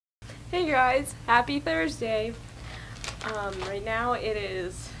Hey guys, happy Thursday. Right now it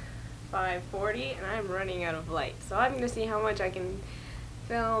is 5:40 and I'm running out of light, so I'm going to see how much I can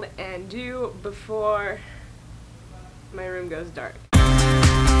film and do before my room goes dark.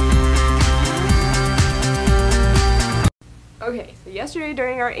 Okay, so yesterday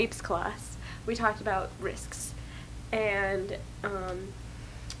during our apes class we talked about risks and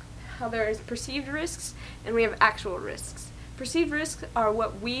how there is perceived risks and we have actual risks. Perceived risks are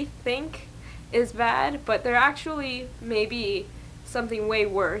what we think is bad, but they're actually maybe something way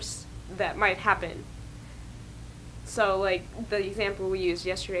worse that might happen. So like the example we used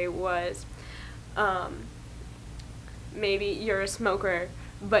yesterday was maybe you're a smoker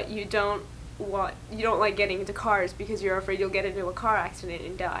but you don't like getting into cars because you're afraid you'll get into a car accident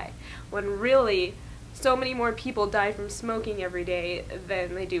and die, when really so many more people die from smoking every day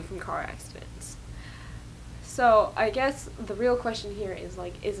than they do from car accidents. So I guess the real question here is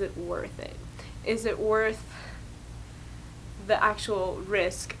like, is it worth it? Is it worth the actual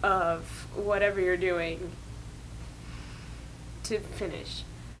risk of whatever you're doing to finish?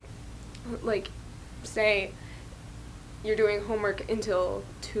 Like, say you're doing homework until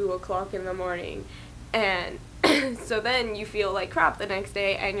 2 o'clock in the morning and so then you feel like crap the next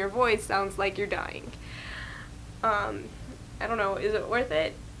day and your voice sounds like you're dying. I don't know, is it worth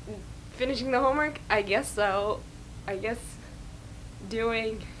it? Finishing the homework? I guess so. I guess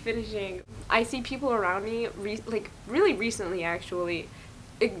finishing. I see people around me, really recently actually,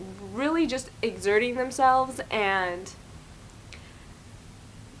 really just exerting themselves, and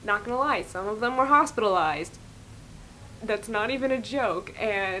not gonna lie, some of them were hospitalized. That's not even a joke,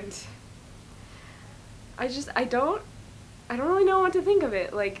 and I don't really know what to think of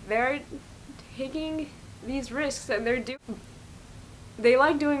it. Like, they're taking these risks and they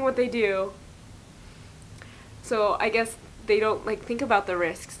like doing what they do, so I guess they don't like think about the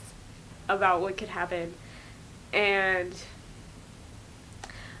risks about what could happen. And I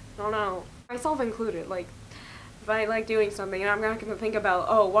don't know, myself included, like if I like doing something and I'm not gonna think about,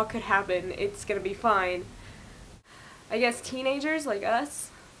 oh, what could happen, it's gonna be fine. I guess teenagers like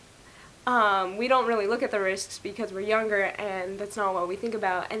us, we don't really look at the risks because we're younger and that's not what we think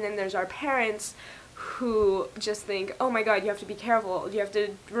about. And then there's our parents who just think, oh my god, you have to be careful, you have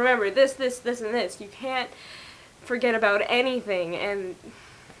to remember this, this, this, and this. You can't forget about anything, and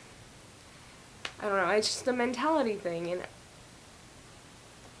I don't know, it's just a mentality thing,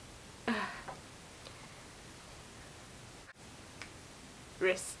 and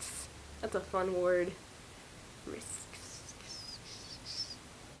risks. That's a fun word. Risks.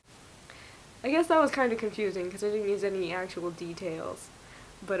 I guess that was kind of confusing because I didn't use any actual details,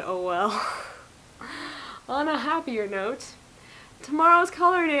 but oh well. On a happier note, tomorrow's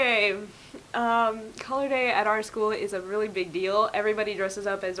color day. Color day at our school is a really big deal. Everybody dresses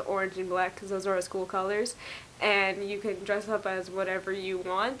up as orange and black because those are our school colors, and you can dress up as whatever you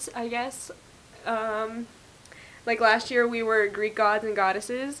want, I guess. Like last year we were Greek gods and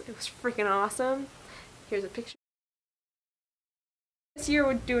goddesses. It was freaking awesome. Here's a picture. This year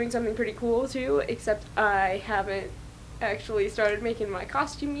we're doing something pretty cool too, except I haven't actually started making my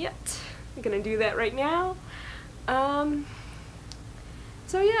costume yet. I'm gonna do that right now.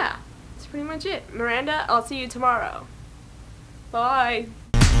 So yeah, that's pretty much it. Miranda, I'll see you tomorrow. Bye.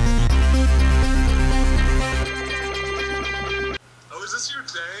 Oh, is this your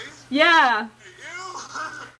day? Yeah.